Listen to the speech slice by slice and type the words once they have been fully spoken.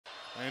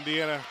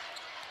Indiana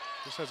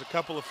just has a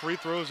couple of free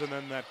throws and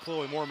then that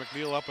Chloe Moore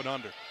McNeil up and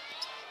under.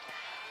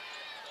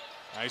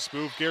 Nice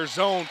move,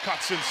 Garzon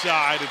cuts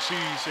inside and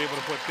she's able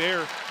to put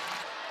there.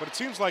 But it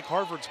seems like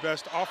Harvard's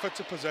best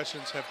offensive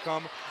possessions have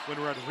come when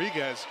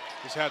Rodriguez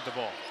has had the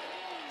ball.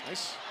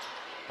 Nice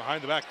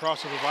behind the back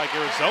crossover by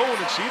Garzon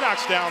and she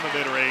knocks down the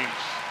mid-range.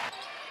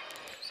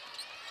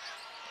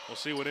 We'll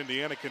see what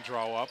Indiana can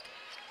draw up.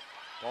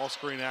 Ball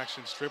screen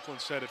action, Striplin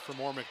set it for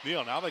Moore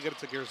McNeil. Now they get it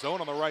to Garzon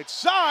on the right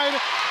side.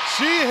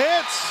 She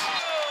hits!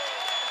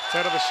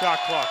 10 of the shot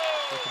clock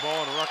with the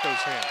ball in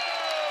Rucco's hand.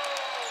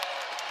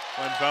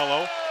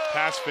 Bello,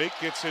 pass fake,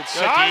 gets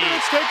inside, and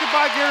it's taken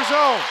by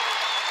Garzon.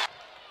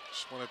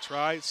 Just want to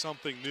try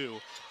something new.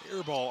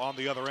 Air ball on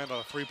the other end on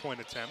a three-point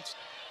attempt.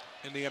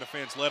 Indiana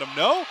fans let him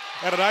know.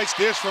 And a nice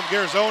dish from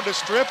Garzon to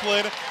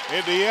Striplin.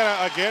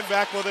 Indiana again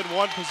back within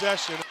one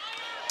possession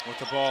with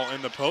the ball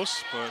in the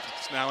post, but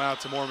it's now out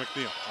to Moore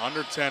McNeil.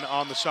 Under 10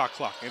 on the shot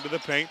clock. Into the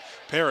paint.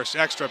 Parrish,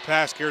 extra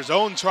pass.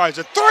 Garzon tries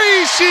a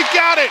three. She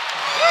got it.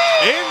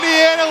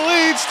 Indiana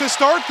leads to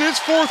start this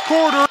fourth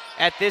quarter.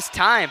 At this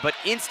time, but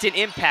instant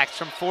impacts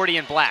from 40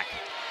 and black.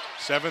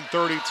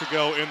 7:30 to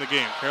go in the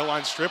game.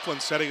 Caroline Striplin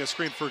setting a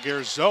screen for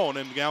Garzon,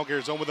 and now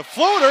Garzon with a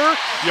floater.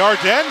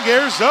 Yarden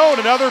Garzon,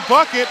 another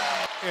bucket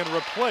in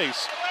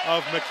replace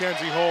of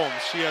Mackenzie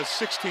Holmes. She has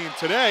 16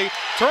 today.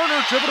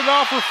 Turner dribbled it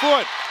off her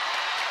foot.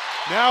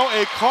 Now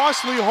a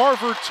costly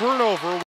Harvard turnover.